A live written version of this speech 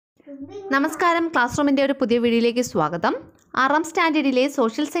നമസ്കാരം, ക്ലാസ് റൂമിൻ്റെ ഒരു പുതിയ വീഡിയോയിലേക്ക് സ്വാഗതം. 6ാം സ്റ്റാൻഡേർഡിലെ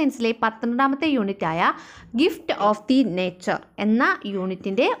social സയൻസിലെ 12ാമത്തെ യൂണിറ്റായ gift of the nature എന്ന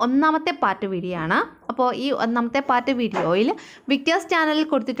യൂണിറ്റിൻ്റെ 1ാമത്തെ പാർട്ട് വീഡിയോ ആണ്. അപ്പോൾ ഈ 1ാമത്തെ പാർട്ട് വീഡിയോയിൽ വിക്ടേഴ്സ് ചാനലിൽ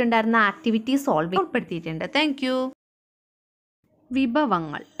കൊടുത്തിട്ടുണ്ടായിരുന്ന ആക്ടിവിറ്റി സോൾവിംഗ് ഉൾപ്പെടുത്തിയിട്ടുണ്ട്. Thank you.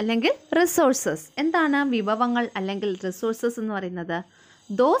 വിഭവങ്ങൾ അല്ലെങ്കിൽ റിസോഴ്സസ്. എന്താണ് വിഭവങ്ങൾ അല്ലെങ്കിൽ റിസോഴ്സസ് എന്ന് പറയുന്നത്?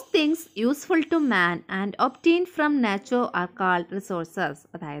 Those things useful to man and obtained from nature are called resources.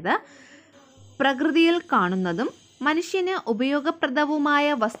 അതായത് പ്രകൃതിയിൽ കാണുന്നതും മനുഷ്യന് ഉപയോഗപ്രദവുമായ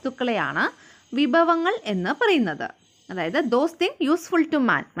വസ്തുക്കളെയാണ് വിഭവങ്ങൾ എന്ന് പറയുന്നത്. അതായത് those things useful to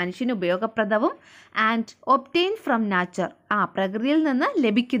man, മനുഷ്യന് ഉപയോഗപ്രദവും, ആൻഡ് obtained from nature, പ്രകൃതിയിൽ നിന്ന്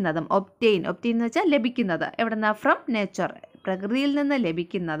ലഭിക്കുന്നതും. obtain എന്ന് വെച്ചാൽ ലഭിക്കുന്നത്. എവിടെ നിന്നാ? ഫ്രം നേച്ചർ, പ്രകൃതിയിൽ നിന്ന്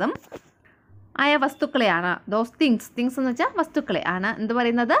ലഭിക്കുന്നതും ആയ വസ്തുക്കളെയാണ് ദോസ് തിങ്സ് എന്ന് വെച്ചാൽ വസ്തുക്കളെ ആണ് എന്ത്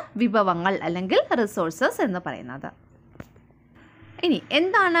പറയുന്നത്? വിഭവങ്ങൾ അല്ലെങ്കിൽ റിസോഴ്സസ് എന്ന് പറയുന്നത്. ഇനി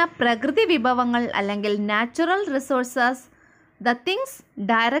എന്താണ് പ്രകൃതി വിഭവങ്ങൾ അല്ലെങ്കിൽ natural resources? The things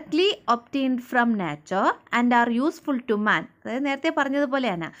directly obtained from nature and R useful to മാൻ. അതായത് നേരത്തെ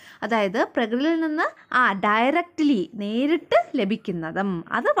പറഞ്ഞതുപോലെയാണ്. അതായത് പ്രകൃതിയിൽ നിന്ന് ഡയറക്റ്റ്ലി നേരിട്ട് ലഭിക്കുന്നതും.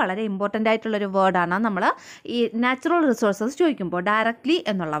 അത് വളരെ ഇമ്പോർട്ടൻ്റ് ആയിട്ടുള്ളൊരു വേർഡാണ് നമ്മൾ ഈ നാച്ചുറൽ റിസോഴ്സസ് ചോദിക്കുമ്പോൾ. ഡയറക്ട്ലി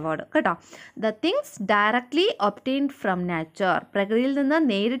എന്നുള്ള വേർഡ് കേട്ടോ. The things directly obtained from nature, പ്രകൃതിയിൽ നിന്ന്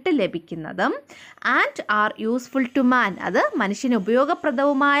നേരിട്ട് ലഭിക്കുന്നതും, ആൻഡ് ആർ യൂസ്ഫുൾ ടു മാൻ, അത് മനുഷ്യന്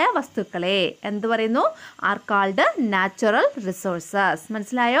ഉപയോഗപ്രദവുമായ വസ്തുക്കളെ എന്ത് പറയുന്നു? Are called natural resources.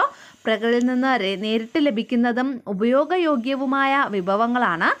 മനസ്സിലായോ? പ്രകൃതിയിൽ നിന്ന് നേരിട്ട് ലഭിക്കുന്നതും ഉപയോഗയോഗ്യവുമായ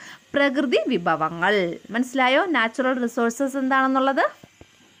വിഭവങ്ങളാണ് പ്രകൃതി വിഭവങ്ങൾ. മനസ്സിലായോ നാച്ചുറൽ റിസോഴ്സസ് എന്താണെന്നുള്ളത്?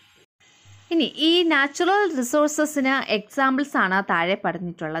 ഇനി ഈ നാച്ചുറൽ റിസോഴ്സസിന് എക്സാമ്പിൾസ് ആണ് താഴെ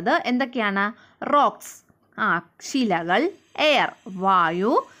പറഞ്ഞിട്ടുള്ളത്. എന്തൊക്കെയാണ്? റോക്സ്, ശിലകൾ, എയർ,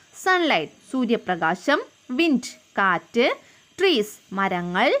 വായു, സൺലൈറ്റ്, സൂര്യപ്രകാശം, വിൻഡ്, കാറ്റ്, ട്രീസ്,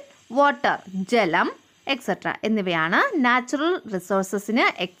 മരങ്ങൾ, വാട്ടർ, ജലം, എക്സെട്ര എന്നിവയാണ് നാച്ചുറൽ റിസോഴ്സസിന്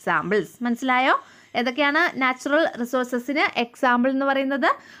എക്സാമ്പിൾസ്. മനസ്സിലായോ? ഏതൊക്കെയാണ് നാച്ചുറൽ റിസോഴ്സസിന് എക്സാമ്പിൾ എന്ന് പറയുന്നത്?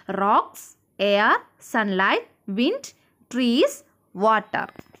 Rocks, air, sunlight, wind, trees, water.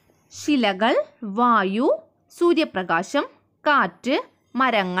 ശിലകൾ, വായു, സൂര്യപ്രകാശം, കാറ്റ്,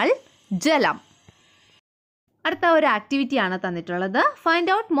 മരങ്ങൾ, ജലം. അടുത്ത ഒരു ആക്ടിവിറ്റിയാണ് തന്നിട്ടുള്ളത്.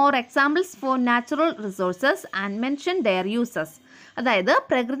 Find out more examples for natural resources and mention there uses. അതായത്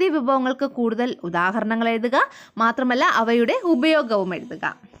പ്രകൃതി വിഭവങ്ങൾക്ക് കൂടുതൽ ഉദാഹരണങ്ങൾ എഴുതുക, മാത്രമല്ല അവയുടെ ഉപയോഗവും എഴുതുക.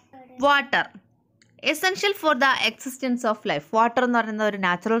 Water, essential for the existence of life. Water എന്ന് പറയുന്ന ഒരു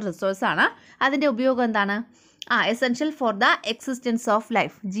നാച്ചുറൽ റിസോഴ്സ് ആണ്. അതിൻ്റെ ഉപയോഗം എന്താണ്? Essential for the existence of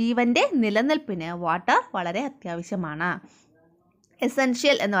life, ജീവൻ്റെ നിലനിൽപ്പിന് വാട്ടർ വളരെ അത്യാവശ്യമാണ്.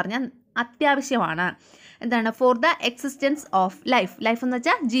 എസെൻഷ്യൽ എന്ന് പറഞ്ഞാൽ അത്യാവശ്യമാണ്. എന്താണ്? For the existence of life. Life എന്ന്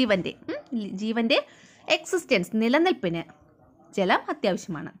വെച്ചാൽ ജീവൻ്റെ എക്സിസ്റ്റൻസ്, നിലനിൽപ്പിന് ജലം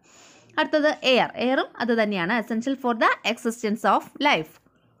അത്യാവശ്യമാണ്. അടുത്തത് എയർ. എയറും അത് തന്നെയാണ്, essential for the existence of life.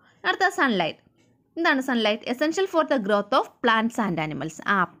 അടുത്ത സൺലൈറ്റ്. എന്താണ് sunlight? Essential for the growth of plants and animals.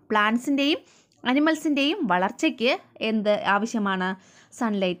 പ്ലാന്റ്സിൻ്റെയും അനിമൽസിൻ്റെയും വളർച്ചയ്ക്ക് എന്ത് ആവശ്യമാണ്?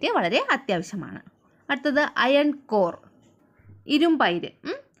 സൺലൈറ്റ് വളരെ അത്യാവശ്യമാണ്. അടുത്തത് അയൺ കോർ, ഇരുമ്പയിര്.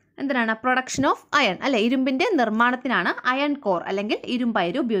 എന്തിനാണ്? പ്രൊഡക്ഷൻ ഓഫ് അയൺ, അല്ലെ? ഇരുമ്പിൻ്റെ നിർമ്മാണത്തിനാണ് അയൺ കോർ അല്ലെങ്കിൽ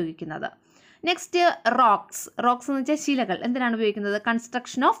ഇരുമ്പയിര് ഉപയോഗിക്കുന്നത്. Next rocks. റോക്സ് എന്ന് വെച്ചാൽ ശിലകൾ. എന്തിനാണ് ഉപയോഗിക്കുന്നത്?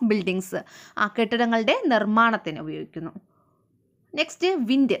 കൺസ്ട്രക്ഷൻ ഓഫ് ബിൽഡിങ്സ്, കെട്ടിടങ്ങളുടെ നിർമ്മാണത്തിന് ഉപയോഗിക്കുന്നു. നെക്സ്റ്റ്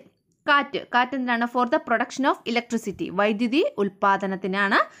വിൻഡ്, കാറ്റ്. കാറ്റ് എന്തിനാണ്? For the production of electricity, വൈദ്യുതി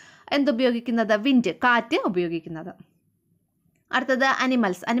ഉൽപ്പാദനത്തിനാണ് എന്തുപയോഗിക്കുന്നത്? വിൻഡ്, കാറ്റ് ഉപയോഗിക്കുന്നത്. അടുത്തത്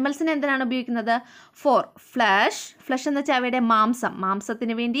അനിമൽസ്. അനിമൽസിന് എന്തിനാണ് ഉപയോഗിക്കുന്നത്? Four flush. ഫ്ലഷ് എന്ന് വെച്ചാൽ അവയുടെ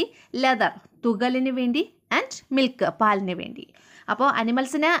മാംസത്തിന് വേണ്ടി, ലെതർ തുകലിന് വേണ്ടി, ആൻഡ് മിൽക്ക് പാലിന് വേണ്ടി. അപ്പോൾ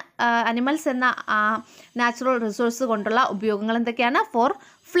അനിമൽസ് എന്ന നാച്ചുറൽ റിസോഴ്സ് കൊണ്ടുള്ള ഉപയോഗങ്ങൾ എന്തൊക്കെയാണ്? ഫോർ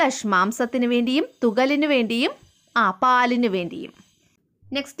ഫ്ലഷ്, മാംസത്തിന് വേണ്ടിയും, തുകലിന് വേണ്ടിയും, പാലിന് വേണ്ടിയും.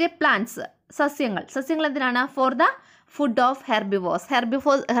 നെക്സ്റ്റ് പ്ലാന്റ്സ്, സസ്യങ്ങൾ. സസ്യങ്ങൾ എന്തിനാണ്? For the food of herbivores.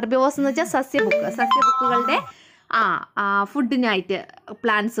 Herbivores എന്ന് വെച്ചാൽ സസ്യബുക്കുകളുടെ ഫുഡിനായിട്ട്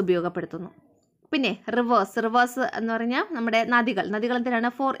പ്ലാന്റ്സ് ഉപയോഗപ്പെടുത്തുന്നു. പിന്നെ റിവേഴ്സ് എന്ന് പറഞ്ഞാൽ നമ്മുടെ നദികൾ എന്തിനാണ്?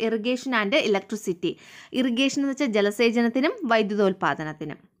 Four irrigation and electricity. Irrigation എന്ന് വെച്ചാൽ ജലസേചനത്തിനും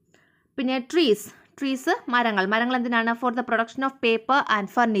വൈദ്യുതോൽപാദനത്തിനും. പിന്നെ ട്രീസ്, മരങ്ങൾ എന്തിനാണ്? For the production of paper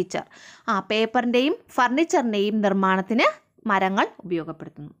and furniture. പേപ്പറിൻ്റെയും ഫർണിച്ചറിൻ്റെയും നിർമ്മാണത്തിന് മരങ്ങൾ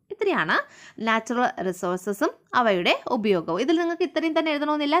ഉപയോഗപ്പെടുത്തുന്നു. ഇത്രയാണ് നാച്ചുറൽ റിസോഴ്സസും അവയുടെ ഉപയോഗവും. ഇതിൽ നിങ്ങൾക്ക് ഇത്രയും തന്നെ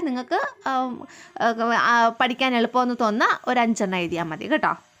എഴുതണമെന്നില്ല. നിങ്ങൾക്ക് പഠിക്കാൻ എളുപ്പമെന്ന് തോന്നുന്ന ഒരു 5 എണ്ണം എഴുതിയാൽ മതി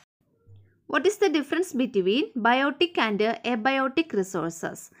കേട്ടോ. What is the difference between biotic and abiotic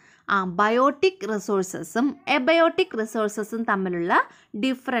resources? Biotic റിസോഴ്സസും abiotic റിസോഴ്സസും തമ്മിലുള്ള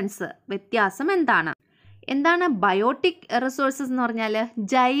വ്യത്യാസം എന്താണ്? എന്താണ് ബയോട്ടിക് റിസോഴ്സസ് എന്ന് പറഞ്ഞാൽ?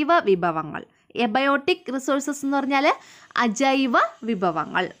 ജൈവ വിഭവങ്ങൾ. എബയോട്ടിക് റിസോഴ്സസ് എന്ന് പറഞ്ഞാൽ അജൈവ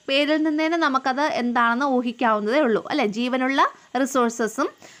വിഭവങ്ങൾ. പേരിൽ നിന്ന് തന്നെ നമുക്കത് എന്താണെന്ന് ഊഹിക്കാവുന്നതേ ഉള്ളൂ അല്ലേ? ജീവനുള്ള റിസോഴ്സസും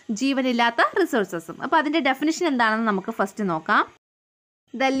ജീവനില്ലാത്ത റിസോഴ്സസും. അപ്പോൾ അതിൻ്റെ ഡെഫിനിഷൻ എന്താണെന്ന് നമുക്ക് ഫസ്റ്റ് നോക്കാം.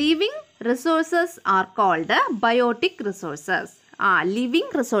 The living resources are called biotic resources.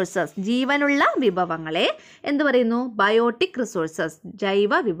 Living resources, ജീവനുള്ള വിഭവങ്ങളെ എന്ത് പറയുന്നു? ബയോട്ടിക് റിസോഴ്സസ്,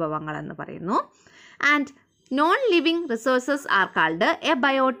 ജൈവ വിഭവങ്ങൾ എന്ന് പറയുന്നു. And non living resources are called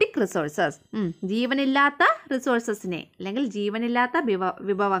abiotic resources. ജീവനില്ലാത്ത റിസോഴ്സസിനെ അല്ലെങ്കിൽ ജീവനില്ലാത്ത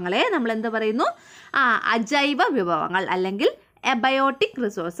വിഭവങ്ങളെ നമ്മൾ എന്ത് പറയുന്നു? അജൈവ വിഭവങ്ങൾ അല്ലെങ്കിൽ എബയോട്ടിക്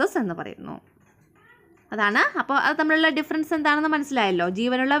റിസോഴ്സസ് എന്ന് പറയുന്നു. അതാണ്. അപ്പോൾ അത് തമ്മിലുള്ള ഡിഫറൻസ് എന്താണെന്ന് മനസ്സിലായല്ലോ.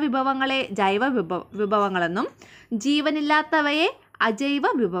 ജീവനുള്ള വിഭവങ്ങളെ ജൈവ വിഭവങ്ങളെന്നും ജീവനില്ലാത്തവയെ അജൈവ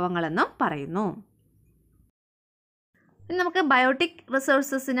വിഭവങ്ങളെന്നും പറയുന്നു. നമുക്ക് ബയോട്ടിക്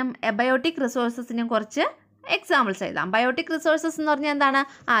റിസോഴ്സസിനും എബയോട്ടിക് റിസോഴ്സസിനും കുറച്ച് എക്സാമ്പിൾസ് എഴുതാം. ബയോട്ടിക് റിസോഴ്സസ് എന്ന് പറഞ്ഞാൽ എന്താണ്?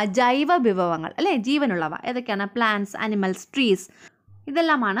 ജൈവ വിഭവങ്ങൾ അല്ലേ, ജീവനുള്ളവ. ഏതൊക്കെയാണ്? പ്ലാന്റ്സ്, അനിമൽസ്, ട്രീസ്,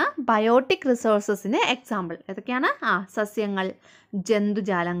 ഇതെല്ലാമാണ് ബയോട്ടിക് റിസോഴ്സസിന് എക്സാമ്പിൾ. ഏതൊക്കെയാണ്? സസ്യങ്ങൾ,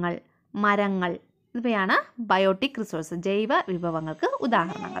 ജന്തുജാലങ്ങൾ, മരങ്ങൾ, ഇവയാണ് ബയോട്ടിക് റിസോഴ്സസ്, ജൈവ വിഭവങ്ങൾക്ക്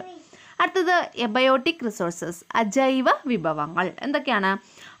ഉദാഹരണങ്ങൾ. അടുത്തത് എബയോട്ടിക് റിസോഴ്സസ്, അജൈവ വിഭവങ്ങൾ. എന്തൊക്കെയാണ്?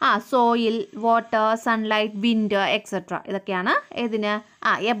 Soil, water, sunlight, wind etcetera. ഇതൊക്കെയാണ് ഏതിന്?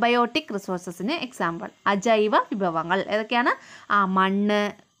 Abiotic റിസോഴ്സസിന് example. അജൈവ വിഭവങ്ങൾ ഏതൊക്കെയാണ്? മണ്ണ്,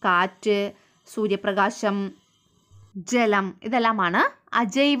 കാറ്റ്, സൂര്യപ്രകാശം, ജലം, ഇതെല്ലാമാണ്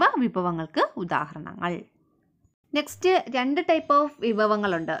അജൈവ വിഭവങ്ങൾക്ക് ഉദാഹരണങ്ങൾ. Next 2 type of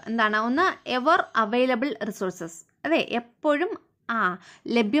വിഭവങ്ങളുണ്ട്. എന്താണ്? ഒന്ന് എവർ അവൈലബിൾ റിസോഴ്സസ്, അതെ, എപ്പോഴും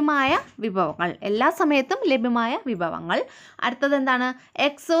ലഭ്യമായ വിഭവങ്ങൾ, എല്ലാ സമയത്തും ലഭ്യമായ വിഭവങ്ങൾ. അടുത്തത് എന്താണ്?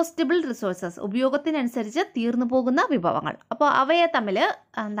 എക്സോസ്റ്റിബിൾ റിസോഴ്സസ്, ഉപയോഗത്തിനനുസരിച്ച് തീർന്നു പോകുന്ന വിഭവങ്ങൾ. അപ്പോൾ അവയെ തമ്മിൽ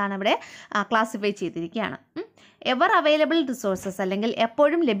എന്താണ് ഇവിടെ ക്ലാസിഫൈ ചെയ്തിരിക്കുകയാണ്. എവർ അവൈലബിൾ റിസോഴ്സസ് അല്ലെങ്കിൽ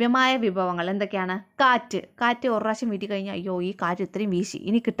എപ്പോഴും ലഭ്യമായ വിഭവങ്ങൾ എന്തൊക്കെയാണ്? കാറ്റ് ഒരു പ്രാവശ്യം വീട്ടി കഴിഞ്ഞാൽ അയ്യോ ഈ കാറ്റ് ഇത്രയും വീശി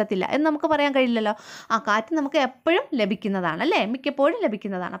ഇനി കിട്ടത്തില്ല എന്ന് നമുക്ക് പറയാൻ കഴിയില്ലല്ലോ. കാറ്റ് നമുക്ക് എപ്പോഴും ലഭിക്കുന്നതാണ് അല്ലേ, മിക്കപ്പോഴും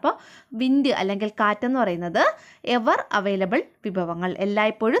ലഭിക്കുന്നതാണ്. അപ്പോൾ വിൻഡ് അല്ലെങ്കിൽ കാറ്റെന്ന് പറയുന്നത് എവർ അവൈലബിൾ വിഭവങ്ങൾ,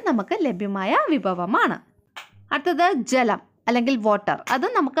 എല്ലായ്പ്പോഴും നമുക്ക് ലഭ്യമായ വിഭവമാണ്. അടുത്തത് ജലം അല്ലെങ്കിൽ വാട്ടർ, അത്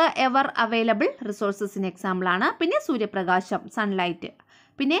നമുക്ക് എവർ അവൈലബിൾ റിസോഴ്സസിന് എക്സാമ്പിളാണ്. പിന്നെ സൂര്യപ്രകാശം, സൺലൈറ്റ്,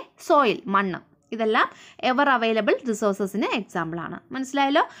 പിന്നെ സോയിൽ, മണ്ണ്, ഇതെല്ലാം എവർ അവൈലബിൾ റിസോഴ്സസിന് എക്സാമ്പിളാണ്.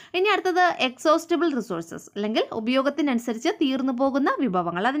 മനസ്സിലായല്ലോ. ഇനി അടുത്തത് എക്സോസ്റ്റിബിൾ റിസോഴ്സസ് അല്ലെങ്കിൽ ഉപയോഗത്തിനനുസരിച്ച് തീർന്നു പോകുന്ന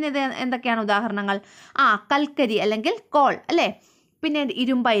വിഭവങ്ങൾ. അതിന് എന്തൊക്കെയാണ് ഉദാഹരണങ്ങൾ? കൽക്കരി അല്ലെങ്കിൽ കോൾ അല്ലേ, പിന്നെ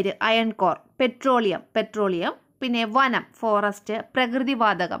ഇരുമ്പയിര്, അയൺ കോർ, പെട്രോളിയം, പിന്നെ വനം, ഫോറസ്റ്റ്,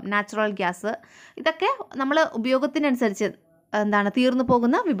 പ്രകൃതിവാതകം, നാച്ചുറൽ ഗ്യാസ്, ഇതൊക്കെ നമ്മൾ ഉപയോഗത്തിനനുസരിച്ച് എന്താണ് തീർന്നു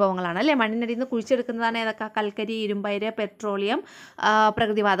പോകുന്ന വിഭവങ്ങളാണ് അല്ലേ. മണ്ണിനടിയിൽ നിന്ന് കുഴിച്ചെടുക്കുന്നതാണ് ഏതൊക്കെ? കൽക്കരി, ഇരുമ്പയിര്, പെട്രോളിയം,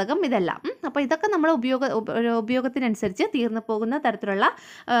 പ്രകൃതിവാതകം, ഇതെല്ലാം. അപ്പോൾ ഇതൊക്കെ നമ്മൾ ഉപയോഗത്തിനനുസരിച്ച് തീർന്നു പോകുന്ന തരത്തിലുള്ള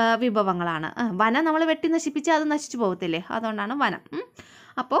വിഭവങ്ങളാണ്. വനം നമ്മൾ വെട്ടി നശിപ്പിച്ചാൽ അത് നശിച്ചു പോകത്തില്ലേ, അതുകൊണ്ടാണ് വനം.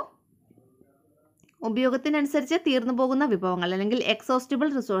 അപ്പോൾ ഉപയോഗത്തിനനുസരിച്ച് തീർന്നു പോകുന്ന വിഭവങ്ങൾ അല്ലെങ്കിൽ എക്സോസ്റ്റിബിൾ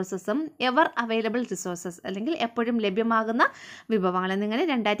റിസോഴ്സസും എവർ അവൈലബിൾ റിസോഴ്സസ് അല്ലെങ്കിൽ എപ്പോഴും ലഭ്യമാകുന്ന വിഭവങ്ങൾ എന്നിങ്ങനെ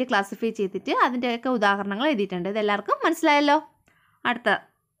 2ആയിട്ട് ക്ലാസിഫൈ ചെയ്തിട്ട് അതിൻ്റെയൊക്കെ ഉദാഹരണങ്ങൾ എഴുതിയിട്ടുണ്ട്. ഇതെല്ലാവർക്കും മനസ്സിലായല്ലോ. അടുത്ത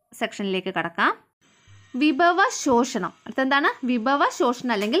സെക്ഷനിലേക്ക് കടക്കാം. വിഭവ ശോഷണം. അടുത്തെന്താണ്? വിഭവ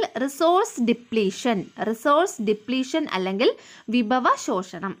ശോഷണം അല്ലെങ്കിൽ റിസോഴ്സ് ഡിപ്ലീഷൻ അല്ലെങ്കിൽ വിഭവ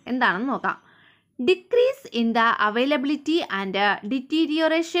ശോഷണം എന്താണെന്ന് നോക്കാം. Decrease in the availability and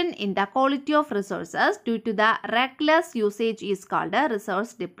deterioration in the quality of resources due to the reckless usage is called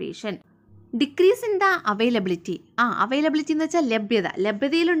resource depletion. Decrease in the availability, availability എന്ന് വെച്ചാൽ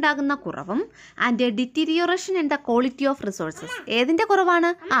ലഭ്യതയിലുണ്ടാകുന്ന കുറവും, and ഡിറ്റീരിയോറേഷൻ in the quality of resources. ഏതിൻ്റെ കുറവാണ്?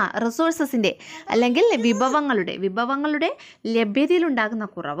 റിസോഴ്സസിൻ്റെ അല്ലെങ്കിൽ വിഭവങ്ങളുടെ ലഭ്യതയിലുണ്ടാകുന്ന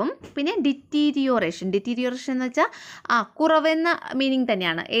കുറവും, പിന്നെ ഡിറ്റീരിയോറേഷൻ എന്ന് വെച്ചാൽ കുറവെന്ന മീനിങ്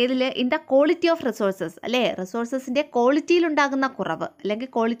തന്നെയാണ്. ഏതിൽ? In the quality of resources അല്ലേ, റിസോഴ്സസിൻ്റെ ക്വാളിറ്റിയിലുണ്ടാകുന്ന കുറവ്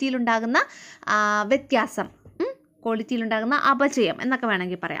അല്ലെങ്കിൽ ക്വാളിറ്റിയിലുണ്ടാകുന്ന വ്യത്യാസം, ക്വാളിറ്റിയിലുണ്ടാകുന്ന അപചയം എന്നൊക്കെ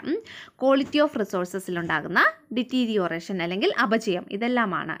വേണമെങ്കിൽ പറയാം. ക്വാളിറ്റി ഓഫ് റിസോഴ്സസിലുണ്ടാകുന്ന ഡിറ്റീരിയോറേഷൻ അല്ലെങ്കിൽ അപചയം,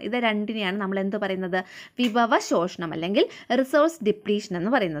 ഇതെല്ലാമാണ്. ഇത് രണ്ടിനെയാണ് നമ്മൾ എന്ത് പറയുന്നത്? വിഭവ ശോഷണം അല്ലെങ്കിൽ റിസോഴ്സ് ഡിപ്ലീഷൻ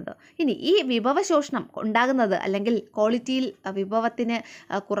എന്ന് പറയുന്നത്. ഇനി ഈ വിഭവ ശോഷണം ഉണ്ടാകുന്നത് അല്ലെങ്കിൽ ക്വാളിറ്റിയിൽ വിഭവത്തിന്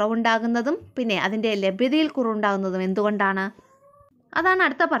കുറവുണ്ടാകുന്നതും പിന്നെ അതിൻ്റെ ലഭ്യതയിൽ കുറവുണ്ടാകുന്നതും എന്തുകൊണ്ടാണ്? അതാണ്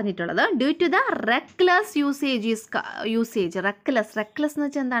അടുത്ത പറഞ്ഞിട്ടുള്ളത്. Due to the reckless usage. Reckless എന്ന്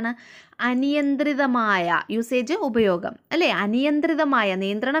വെച്ചാൽ എന്താണ്? അനിയന്ത്രിതമായ യൂസേജ്, ഉപയോഗം അല്ലേ, അനിയന്ത്രിതമായ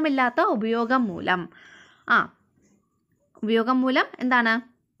നിയന്ത്രണമില്ലാത്ത ഉപയോഗം മൂലം എന്താണ്?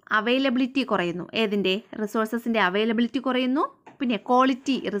 അവൈലബിലിറ്റി കുറയുന്നു. ഏതിൻ്റെ? റിസോഴ്സസിൻ്റെ അവൈലബിലിറ്റി കുറയുന്നു, പിന്നെ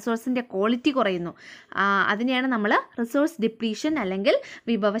ക്വാളിറ്റി, റിസോഴ്സിൻ്റെ ക്വാളിറ്റി കുറയുന്നു. അതിനെയാണ് നമ്മൾ റിസോഴ്സ് ഡിപ്ലീഷൻ അല്ലെങ്കിൽ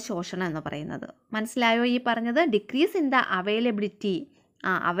വിഭവ ശോഷണം എന്ന് പറയുന്നത്. മനസ്സിലായോ ഈ പറഞ്ഞത്? ഡിക്രീസ് ഇൻ ദ അവൈലബിലിറ്റി,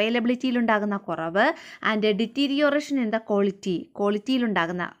 അവൈലബിലിറ്റിയിലുണ്ടാകുന്ന കുറവ്, ആൻഡ് ഡിറ്റീരിയോറേഷൻ ഇൻ ദ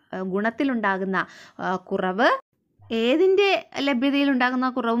ക്വാളിറ്റിയിലുണ്ടാകുന്ന, ഗുണത്തിലുണ്ടാകുന്ന കുറവ്. ഏതിൻ്റെ ലഭ്യതയിലുണ്ടാകുന്ന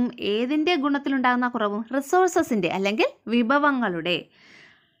കുറവും ഏതിൻ്റെ ഗുണത്തിലുണ്ടാകുന്ന കുറവും? റിസോഴ്സസിൻ്റെ അല്ലെങ്കിൽ വിഭവങ്ങളുടെ.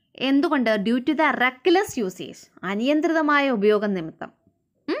 എന്തുകൊണ്ട്? Due to the reckless usage, അനിയന്ത്രിതമായ ഉപയോഗം നിമിത്തം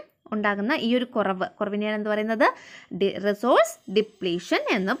ഉണ്ടാകുന്ന ഈ ഒരു കുറവിനെയാണ് എന്ത് പറയുന്നത്? റിസോഴ്സ് ഡിപ്ലീഷൻ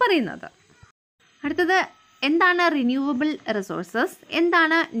എന്ന് പറയുന്നത്. അടുത്തത് എന്താണ് റിന്യൂവബിൾ റിസോഴ്സസ്,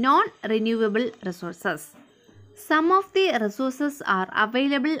 എന്താണ് non renewable resources? Some of the resources are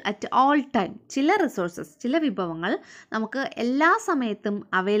available at all time. ചില റിസോഴ്സസ്, ചില വിഭവങ്ങൾ നമുക്ക് എല്ലാ സമയത്തും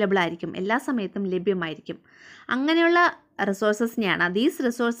അവൈലബിൾ ആയിരിക്കും, എല്ലാ സമയത്തും ലഭ്യമായിരിക്കും. അങ്ങനെയുള്ള റിസോഴ്സസിനെയാണ്, these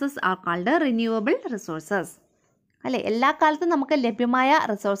resources are called renewable resources. അല്ലേ, എല്ലാ കാലത്തും നമുക്ക് ലഭ്യമായ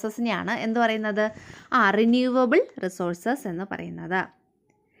റിസോഴ്സസിനെയാണ് എന്ത് പറയുന്നത്? റിന്യൂവബിൾ റിസോഴ്സസ് എന്ന് പറയുന്നത്.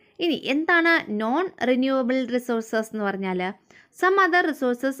 ഇനി എന്താണ് നോൺ റിന്യൂവബിൾ റിസോഴ്സസ് എന്ന് പറഞ്ഞാൽ? Some other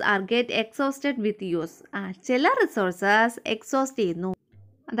resources R get exhausted വിത്ത് യൂസ്. ചില റിസോഴ്സസ് എക്സോസ്റ്റ് ചെയ്യുന്നു,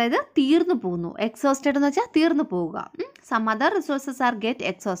 അതായത് തീർന്നു പോകുന്നു. എക്സോസ്റ്റഡ് എന്ന് വെച്ചാൽ തീർന്നു പോവുക. Some other resources R get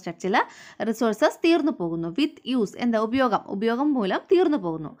exhausted. ചില റിസോഴ്സസ് തീർന്നു പോകുന്നു. വിത്ത് യൂസ്, എന്താ? ഉപയോഗം മൂലം തീർന്നു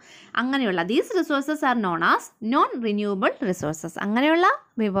പോകുന്നു. അങ്ങനെയുള്ള these resources R known as non renewable resources. അങ്ങനെയുള്ള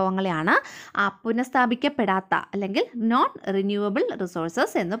വിഭവങ്ങളെയാണ് പുനഃസ്ഥാപിക്കപ്പെടാത്ത അല്ലെങ്കിൽ നോൺ റിന്യൂവബിൾ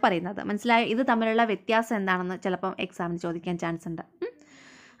റിസോഴ്സസ് എന്ന് പറയുന്നത്. മനസ്സിലായോ? ഇത് തമ്മിലുള്ള വ്യത്യാസം എന്താണെന്ന് ചിലപ്പം എക്സാമിന് ചോദിക്കാൻ ചാൻസ് ഉണ്ട്.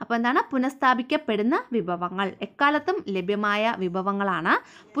 അപ്പോൾ എന്താണ്? പുനഃസ്ഥാപിക്കപ്പെടുന്ന വിഭവങ്ങൾ, എക്കാലത്തും ലഭ്യമായ വിഭവങ്ങളാണ്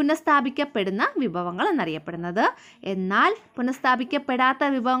പുനഃസ്ഥാപിക്കപ്പെടുന്ന വിഭവങ്ങൾ എന്നറിയപ്പെടുന്നത്. എന്നാൽ പുനഃസ്ഥാപിക്കപ്പെടാത്ത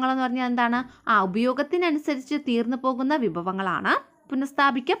വിഭവങ്ങൾ എന്ന് പറഞ്ഞാൽ എന്താണ്? ഉപയോഗത്തിനനുസരിച്ച് തീർന്നു പോകുന്ന വിഭവങ്ങളാണ്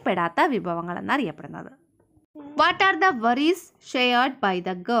പുനഃസ്ഥാപിക്കപ്പെടാത്ത വിഭവങ്ങൾ എന്നറിയപ്പെടുന്നത്. What are the worries shared by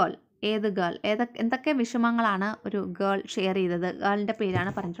the girl? ഏത് ഗേൾ? എന്തൊക്കെ വിഷമങ്ങളാണ് ഒരു ഗേൾ ഷെയർ ചെയ്തത്? ഗേളിൻ്റെ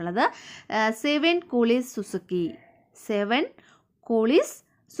പേരാണ് പറഞ്ഞിട്ടുള്ളത്. Seven കൂളിസ് Suzuki. സെവൻ കൂളിസ്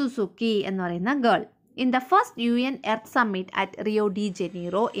സുസുക്കി എന്ന് പറയുന്ന girl. In the first UN earth summit at Rio de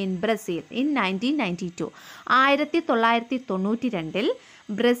Janeiro in Brazil in 1992. 1992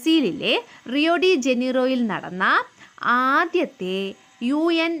 ബ്രസീലിലെ റിയോ ഡി ജനീറോയിൽ നടന്ന ആദ്യത്തെ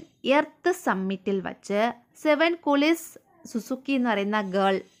UN എർത്ത് സമ്മിറ്റിൽ വച്ച് സെവൻ കൂളിസ് സുസുക്കി എന്ന് പറയുന്ന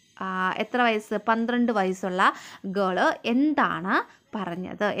ഗേൾ, എത്ര വയസ്സ്? 12 വയസ്സുള്ള ഗേള് എന്താണ്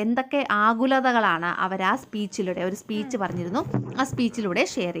പറഞ്ഞത്? എന്തൊക്കെ ആകുലതകളാണ് അവർ ആ സ്പീച്ചിലൂടെ, ഒരു സ്പീച്ച് പറഞ്ഞിരുന്നു, ആ സ്പീച്ചിലൂടെ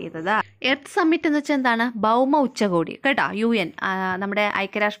ഷെയർ ചെയ്തത്? എർത്ത് സമ്മിറ്റ് എന്ന് വെച്ചാൽ എന്താണ്? ഭൗമ ഉച്ചകോടി കേട്ടോ. UN, നമ്മുടെ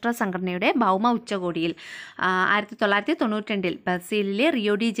ഐക്യരാഷ്ട്ര സംഘടനയുടെ ഭൗമ ഉച്ചകോടിയിൽ 1992 ബ്രസീലിലെ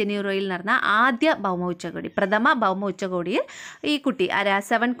റിയോ ഡി ജനീറോയിൽ നടന്ന ആദ്യ ഭൗമ ഉച്ചകോടി, പ്രഥമ ഭൗമ ഉച്ചകോടിയിൽ ഈ കുട്ടി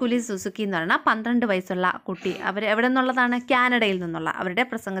സെവൻ കൂളിസ് സുസുക്കി എന്ന് പറയുന്ന 12 വയസ്സുള്ള കുട്ടി, അവർ എവിടെ നിന്നുള്ളതാണ്? കാനഡയിൽ നിന്നുള്ള. അവരുടെ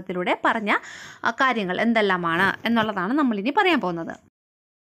പ്രസംഗത്തിലൂടെ പറഞ്ഞ കാര്യങ്ങൾ എന്തെല്ലാമാണ് എന്നുള്ളതാണ് നമ്മളിനി പറയാൻ പോകുന്നത്.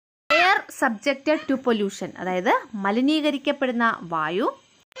 എയർ സബ്ജക്റ്റഡ് ടു പൊല്യൂഷൻ, അതായത് മലിനീകരിക്കപ്പെടുന്ന വായു.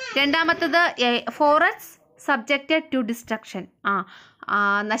 രണ്ടാമത്തത് forest subjected to destruction,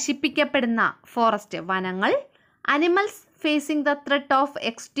 നശിപ്പിക്കപ്പെടുന്ന forest, വനങ്ങൾ. Animals phasing the threat of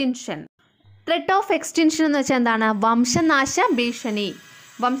extinction. Threat of extinction എന്ന് വെച്ചാൽ എന്താണ്? വംശനാശ ഭീഷണി.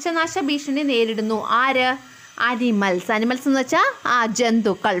 വംശനാശ ഭീഷണി നേരിടുന്നു. ആര്? അനിമൽസ്. അനിമൽസ് എന്ന് വെച്ചാൽ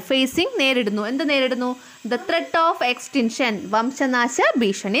ജന്തുക്കൾ. ഫേസിങ്, നേരിടുന്നു. എന്ത് നേരിടുന്നു? ദ ത്രെറ്റ് ഓഫ് എക്സ്റ്റിൻഷൻ, വംശനാശ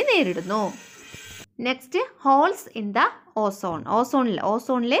ഭീഷണി നേരിടുന്നു. Next, holes in the ozone.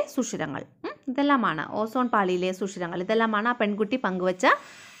 ഓസോണിലെ സുഷിരങ്ങൾ. ഇതെല്ലാമാണ് ഓസോൺ പാളിയിലെ സുഷിരങ്ങൾ. ഇതെല്ലാമാണ് ആ പെൺകുട്ടി പങ്കുവച്ച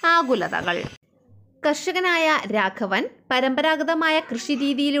ആകുലതകൾ. കർഷകനായ രാഘവൻ പരമ്പരാഗതമായ കൃഷി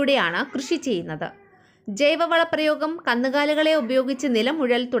രീതിയിലൂടെയാണ് കൃഷി ചെയ്യുന്നത്. ജൈവവളപ്രയോഗം, കന്നുകാലികളെ ഉപയോഗിച്ച്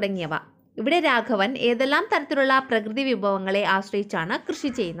നിലമുഴൽ തുടങ്ങിയവ. ഇവിടെ രാഘവൻ ഏതെല്ലാം തരത്തിലുള്ള പ്രകൃതി വിഭവങ്ങളെ ആശ്രയിച്ചാണ് കൃഷി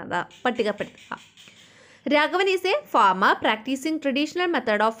ചെയ്യുന്നത്? പട്ടികപ്പെടുത്തുക. Raghavan is a farmer practicing traditional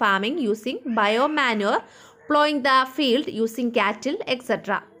method of farming using biomanure, ploughing the field using cattle, etc.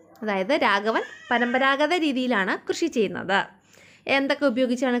 അതായത് രാഘവൻ പരമ്പരാഗത രീതിയിലാണ് കൃഷി ചെയ്യുന്നത്. എന്തൊക്കെ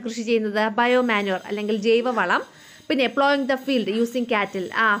ഉപയോഗിച്ചാണ് കൃഷി ചെയ്യുന്നത്? ബയോമാനുവർ അല്ലെങ്കിൽ ജൈവവളം, പിന്നെ പ്ലോയിങ് ദ ഫീൽഡ് യൂസിങ് കാറ്റിൽ,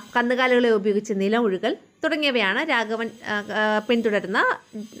 കന്നുകാലികളെ ഉപയോഗിച്ച് നിലമുഴുകൽ തുടങ്ങിയവയാണ് രാഘവൻ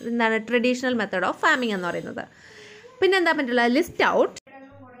പിന്തുടരുന്ന ട്രഡീഷണൽ മെത്തേഡ് ഓഫ് ഫാമിംഗ് എന്ന് പറയുന്നത്. പിന്നെ എന്താ പറ്റുള്ള? List out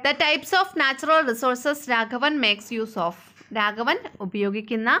the types of natural resources Raghavan makes use of. Raghavan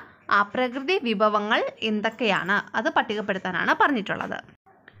ഉപയോഗിക്കുന്ന പ്രകൃതി വിഭവങ്ങൾ എന്തൊക്കെയാണ് അത് പട്ടികപ്പെടുത്താനാണ് പറഞ്ഞിട്ടുള്ളത്.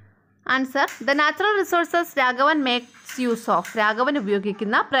 Answer: the natural resources Raghavan makes use of. Raghavan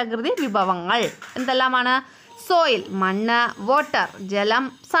ഉപയോഗിക്കുന്ന പ്രകൃതി വിഭവങ്ങൾ എന്തെല്ലാമാണ്? സോയിൽ, മണ്ണ്; വാട്ടർ, ജലം;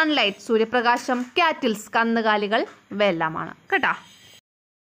 സൺലൈറ്റ്, സൂര്യപ്രകാശം; കാറ്റിൽസ്, കന്നുകാലികൾ, ഇവയെല്ലാമാണ് കേട്ടോ.